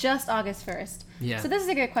 it was just August 1st. Yeah. So this is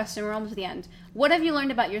a good question. We're almost at the end. What have you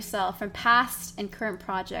learned about yourself from past and current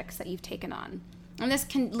projects that you've taken on? And this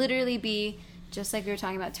can literally be just like we were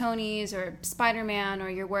talking about Tony's or Spider-Man, or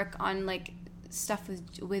your work on like stuff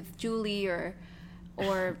with Julie, or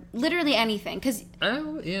literally anything. Because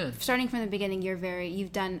starting from the beginning,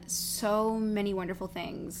 you've done so many wonderful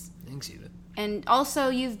things. Thanks, Eva. And also,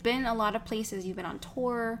 you've been a lot of places. You've been on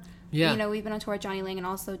tour. Yeah. You know, we've been on tour at Johnny Lang, and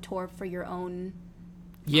also tour for your own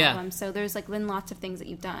album. So there's like been lots of things that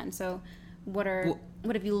you've done. So what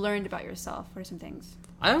have you learned about yourself? What are some things?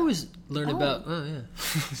 I always learn about. Oh yeah,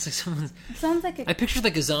 it's like someone. Sounds like I pictured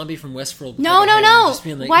like a zombie from Westworld. No. Just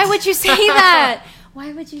being like, why would you say that?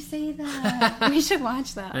 Why would you say that? We should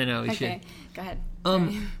watch that. I know we should. Okay, go ahead.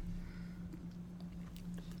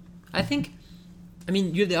 I think, I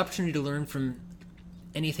mean, you have the opportunity to learn from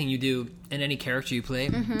anything you do and any character you play.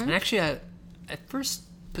 Mm-hmm. And actually, I first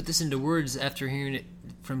put this into words after hearing it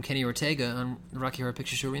from Kenny Ortega on the Rocky Horror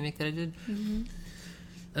Picture Show remake that I did,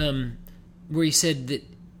 where he said that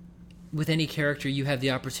with any character, you have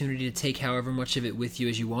the opportunity to take however much of it with you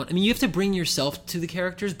as you want. I mean, you have to bring yourself to the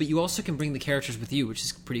characters, but you also can bring the characters with you, which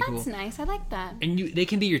is pretty cool. That's nice. I like that. And they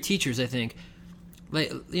can be your teachers, I think.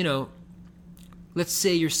 Like, you know, let's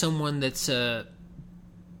say you're someone that's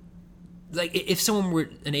like if someone were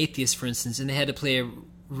an atheist, for instance, and they had to play a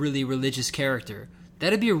really religious character,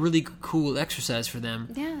 that'd be a really cool exercise for them.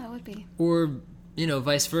 Yeah, that would be. Or, you know,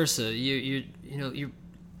 vice versa. You're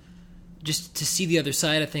just to see the other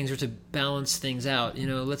side of things or to balance things out. You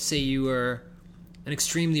know, let's say you are an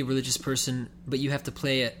extremely religious person, but you have to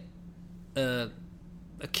play a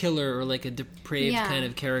killer or like a depraved kind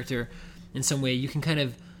of character in some way. You can kind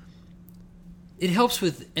of... It helps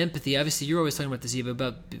with empathy. Obviously, you're always talking about this, Eva,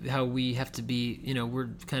 about how we have to be, you know, we're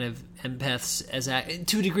kind of empaths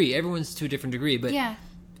to a degree. Everyone's to a different degree, but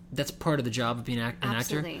that's part of the job of being an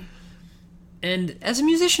actor. And as a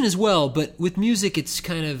musician as well, but with music, it's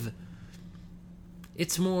kind of...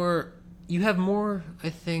 It's more... You have more, I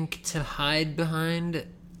think, to hide behind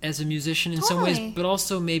as a musician in some ways, but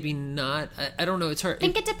also maybe not. I don't know. It's hard. I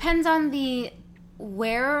think it depends on the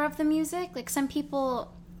wearer of the music. Like, some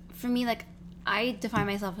people... For me, like... I define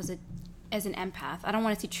myself as an empath. I don't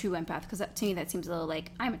want to say true empath, because to me that seems a little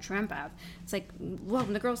like, I'm a true empath. It's like,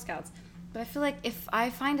 welcome to Girl Scouts. But I feel like if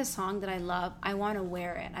I find a song that I love, I want to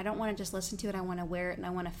wear it. I don't want to just listen to it. I want to wear it, and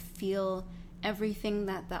I want to feel everything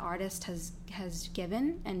that the artist has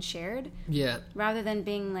given and shared. Yeah. Rather than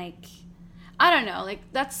being like, I don't know, like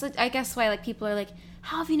that's I guess why like people are like,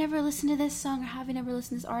 how have you never listened to this song, or how have you never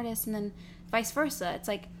listened to this artist, and then vice versa. It's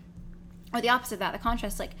like, or the opposite of that, the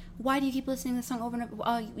contrast, like, why do you keep listening to this song over and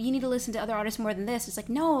over? You need to listen to other artists more than this. It's like,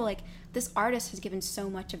 no, like, this artist has given so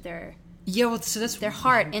much of their so that's their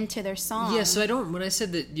heart into their song. Yeah, so I don't, when I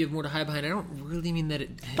said that you have more to hide behind, I don't really mean that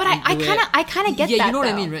it... But I kind of get that, you know what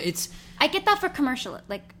I mean, right? I get that for commercial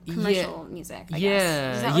music, I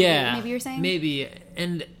guess. Is that what maybe you're saying? Maybe,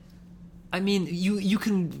 and, I mean, you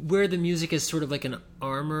can wear the music as sort of like an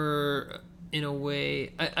armor, in a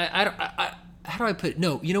way. How do I put it?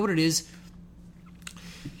 No, you know what it is?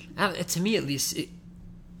 To me, at least, it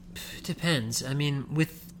depends. I mean,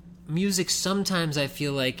 with music, sometimes I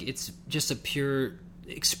feel like it's just a pure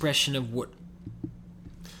expression of what...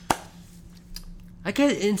 I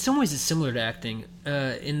guess in some ways it's similar to acting,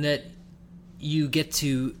 in that you get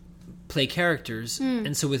to play characters,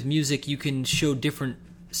 and so with music you can show different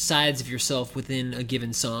sides of yourself within a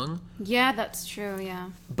given song. Yeah, that's true, yeah.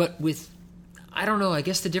 But with... I don't know, I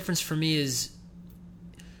guess the difference for me is...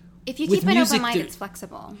 If you keep it open-minded, it's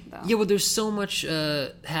flexible, though. Yeah, well, there's so much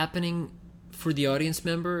happening for the audience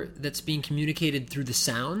member that's being communicated through the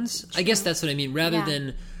sounds. True. I guess that's what I mean. Rather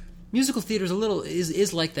than... Musical theater is a little...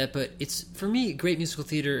 is like that, but it's... For me, great musical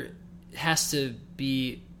theater has to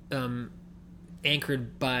be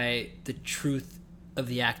anchored by the truth of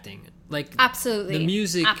the acting. Like... Absolutely. The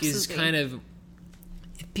music is kind of...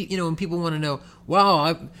 when people want to know,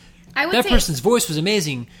 wow, I would that say, person's voice was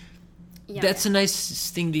amazing. Yeah, That's a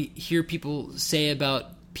nice thing to hear people say about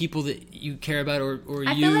people that you care about, or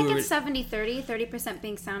I you. feel like it's 70-30, 30%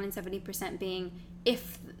 being sound and 70% being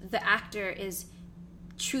if the actor is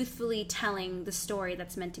truthfully telling the story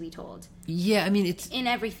that's meant to be told. Yeah, I mean, it's in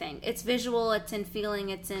everything. It's visual, it's in feeling,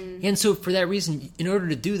 it's in... And so for that reason, in order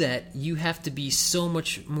to do that, you have to be so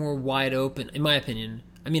much more wide open, in my opinion.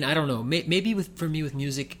 I mean, I don't know. Maybe for me with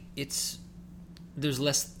music, there's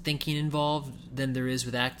less thinking involved than there is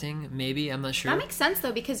with acting. Maybe, I'm not sure. That makes sense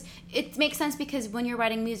though, because it makes sense because when you're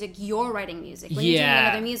writing music, you're writing music. When you're doing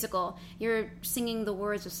another musical, you're singing the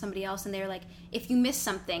words of somebody else, and they're like, if you miss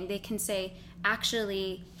something, they can say,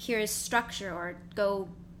 actually, here's structure, or go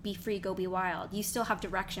be free, go be wild. You still have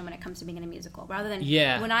direction when it comes to being in a musical, rather than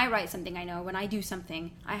when I write something, I know when I do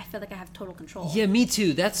something, I feel like I have total control. Yeah, me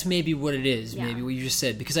too. That's maybe what it is. Yeah. Maybe what you just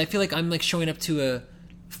said, because I feel like I'm like showing up to a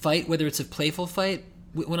fight, whether it's a playful fight.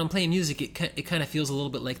 When I'm playing music, it kind of feels a little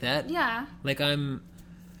bit like that. Yeah. Like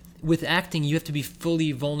with acting, you have to be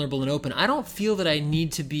fully vulnerable and open. I don't feel that I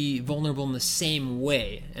need to be vulnerable in the same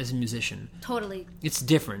way as a musician. Totally. It's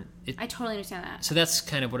different. I totally understand that. So that's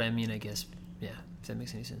kind of what I mean, I guess. Yeah, if that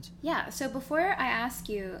makes any sense. Yeah, so before I ask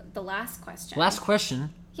you the last question. Last question?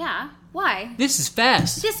 Yeah, why? This is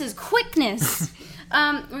fast. This is quickness.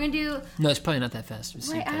 We're going to do... No, it's probably not that fast. It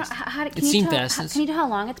seemed fast. Can you tell how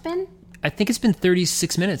long it's been? I think it's been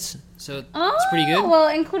 36 minutes, so it's pretty good. Well,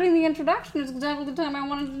 including the introduction is exactly the time I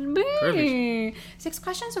wanted it to be. Perfect. 6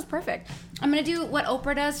 questions was perfect. I'm going to do what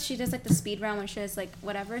Oprah does. She does like the speed round when she does like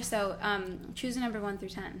whatever. So choose a number 1 through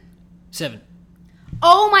 10. 7.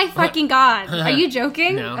 Oh my fucking God. Are you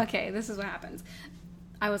joking? No. Okay, this is what happens.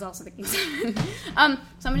 I was also thinking 7. So I'm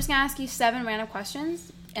just going to ask you 7 random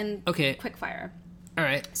questions and quick fire. All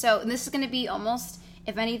right. So this is going to be almost,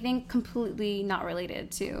 if anything, completely not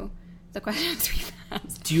related to the questions we've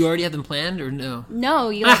asked. Do you already have them planned or no?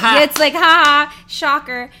 No, it's like, ha,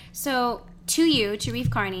 shocker. So to Reeve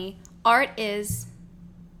Carney, art is...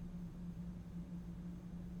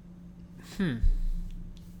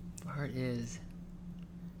 Art is...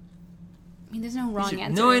 I mean, there's no wrong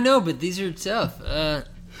answer. No, I know, but these are tough.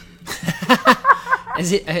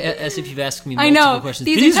 As if you've asked me multiple questions.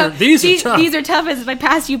 These are tough. These are tough as if I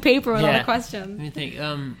pass you paper with all the questions. Let me think.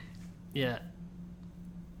 Yeah.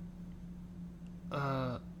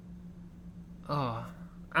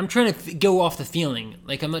 I'm trying to go off the feeling.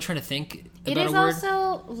 Like, I'm not trying to think about a word. It is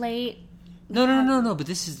also late. No. But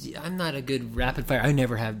I'm not a good rapid fire. I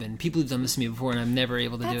never have been. People have done this to me before, and I'm never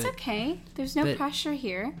able to do it. That's okay. There's no pressure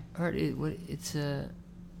here. Art, I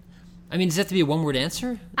mean, does that have to be a one-word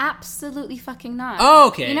answer? Absolutely fucking not. Oh,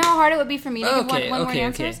 okay. You know how hard it would be for me to give one-word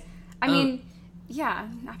answers? Okay. I mean, yeah,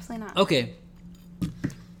 absolutely not. Okay.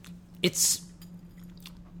 It's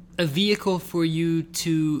a vehicle for you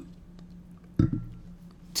to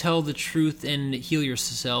tell the truth and heal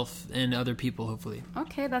yourself and other people, hopefully.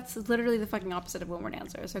 Okay, that's literally the fucking opposite of one-word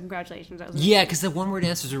answer, so congratulations. Yeah, because the one-word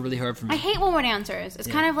answers are really hard for me. I hate one-word answers. It's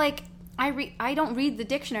kind of like... I don't read the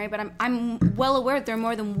dictionary, but I'm well aware that there are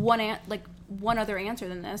more than one other answer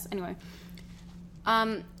than this. Anyway,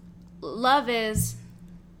 love is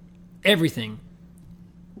everything.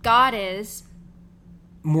 God is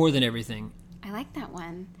more than everything. I like that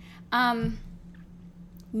one.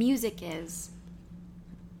 Music is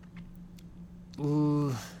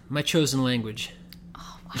my chosen language.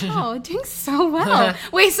 Wow, doing so well.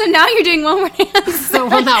 Wait, so now you're doing one word answers.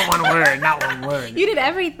 Well, not one word. You did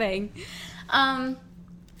everything.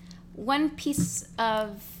 One piece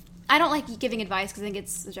of... I don't like giving advice because I think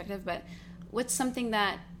it's subjective, but what's something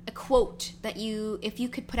a quote that if you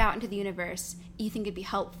could put out into the universe, you think it'd be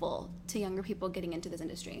helpful to younger people getting into this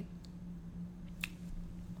industry?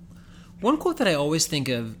 One quote that I always think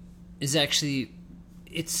of is actually...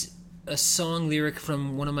 It's a song lyric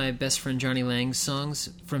from one of my best friend Johnny Lang's songs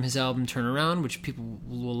from his album Turnaround, which people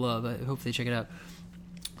will love. I hope they check it out.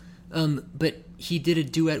 But he did a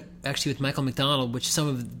duet actually with Michael McDonald, which some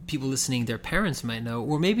of the people listening, their parents might know,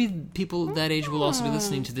 or maybe people that age will also be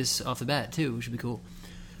listening to this off the bat too, which would be cool.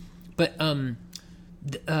 But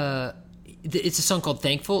it's a song called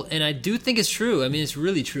Thankful, and I do think it's true. I mean, it's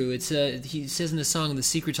really true. It's he says in the song, the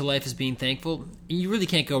secret to life is being thankful. You really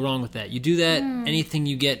can't go wrong with that. You do that, anything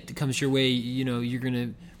you get that comes your way, you're going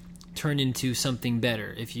to turn into something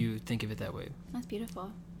better if you think of it that way. That's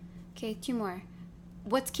beautiful. Okay, 2 more.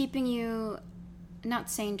 What's keeping you, not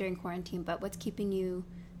sane during quarantine, but what's keeping you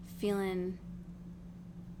feeling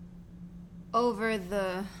over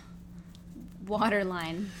the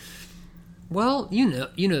waterline? Well, you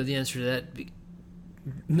know the answer to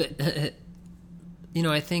that.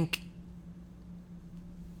 I think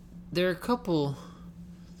there are a couple.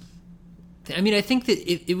 I mean, I think that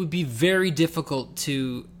it would be very difficult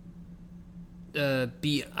to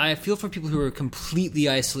be. I feel for people who are completely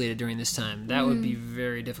isolated during this time. That would be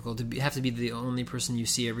very difficult to have to be the only person you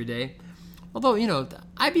see every day. Although, you know,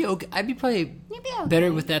 I'd be okay. I'd be probably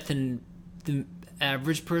better with that than the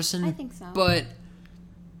average person. I think so. But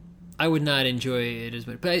I would not enjoy it as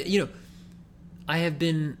much. But, you know, I have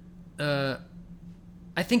been...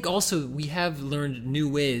 I think also we have learned new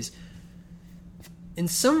ways. In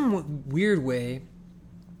some weird way,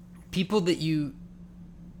 people that you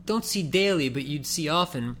don't see daily, but you'd see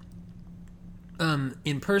often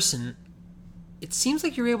in person, it seems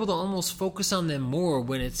like you're able to almost focus on them more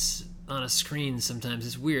when it's on a screen sometimes.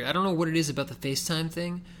 It's weird. I don't know what it is about the FaceTime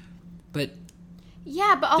thing, but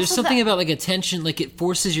yeah, but also there's something about like attention, like it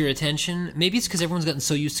forces your attention. Maybe it's because everyone's gotten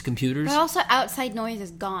so used to computers. But also outside noise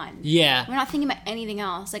is gone. Yeah. We're not thinking about anything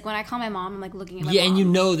else. Like when I call my mom, I'm like looking at my mom. Yeah, and you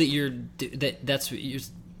know that that's what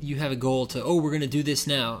you have a goal to, oh, we're going to do this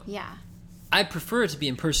now. Yeah. I prefer it to be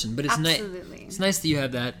in person, but it's nice. Absolutely. It's nice that you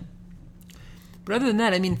have that. But other than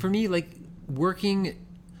that, I mean, for me, like working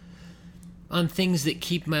on things that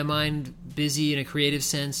keep my mind busy in a creative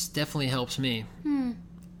sense definitely helps me.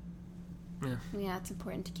 Yeah, it's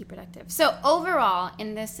important to keep productive. So overall,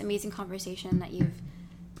 in this amazing conversation that you've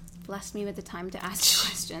blessed me with the time to ask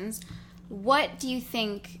questions, what do you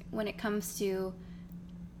think when it comes to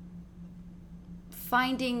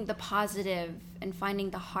finding the positive and finding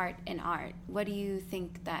the heart in art? What do you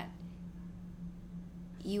think that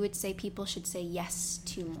you would say people should say yes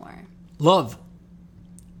to more? Love.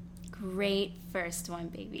 Great first one,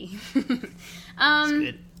 baby. That's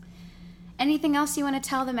good. Anything else you want to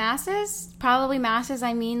tell the masses? Probably masses,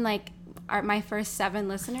 I mean, like, are my first 7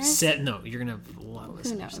 listeners? No, you're gonna have a lot of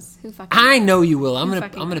listeners. Who knows? Who fucking I knows? know you will. I'm Who gonna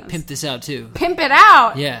fucking pimp this out too. Pimp it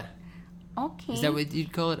out. Yeah. Okay. Is that what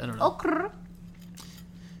you'd call it? I don't know. Okay.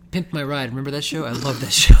 Pimp My Ride. Remember that show? I love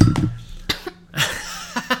that show.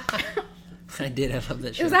 I did. I love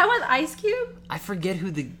that show. Is that with Ice Cube? I forget who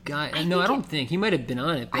the guy. I don't think he might have been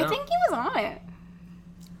on it. But I think he was on it.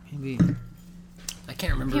 Maybe. I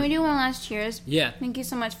can't remember. Can we do one last cheers? Yeah. Thank you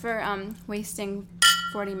so much for wasting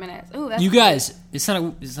 40 minutes. Ooh, that's You guys, it's not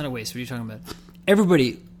a waste. What are you talking about?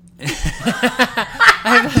 Everybody.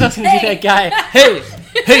 I was going to be that guy.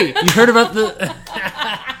 Hey, you heard about the...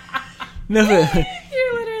 No,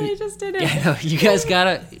 You literally just did it. Yeah, no, you guys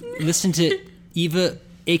gotta listen to Eva,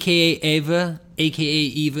 a.k.a. Eva, a.k.a.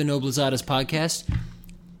 Eva Noblezada's podcast.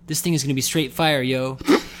 This thing is going to be straight fire, yo.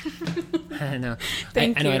 I know. I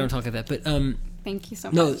know I don't talk like that, but... Thank you so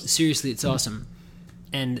much. No, seriously, it's awesome.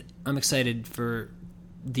 And I'm excited for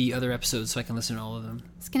the other episodes so I can listen to all of them.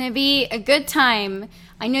 It's going to be a good time.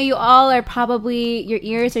 I know you all are probably, your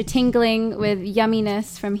ears are tingling with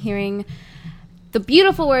yumminess from hearing the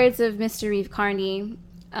beautiful words of Mr. Reeve Carney.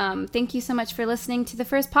 Thank you so much for listening to the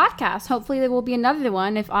first podcast. Hopefully there will be another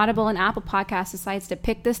one if Audible and Apple Podcasts decides to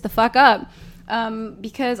pick this the fuck up.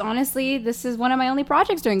 Because honestly, this is one of my only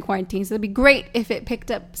projects during quarantine, so it'd be great if it picked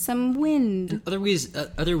up some wind. Otherwise,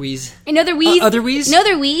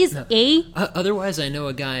 I know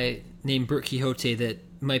a guy named Bert Quixote that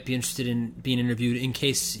might be interested in being interviewed in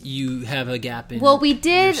case you have a gap in. Well, we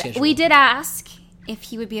did ask if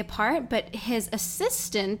he would be a part, but his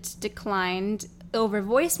assistant declined over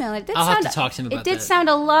voicemail. I'll have to talk to him about that. It did sound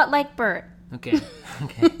a lot like Bert. Okay.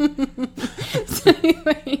 So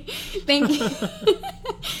anyway,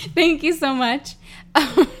 thank you so much.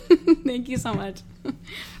 Thank you so much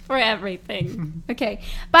for everything. Okay.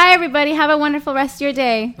 Bye, everybody. Have a wonderful rest of your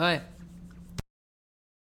day. Bye.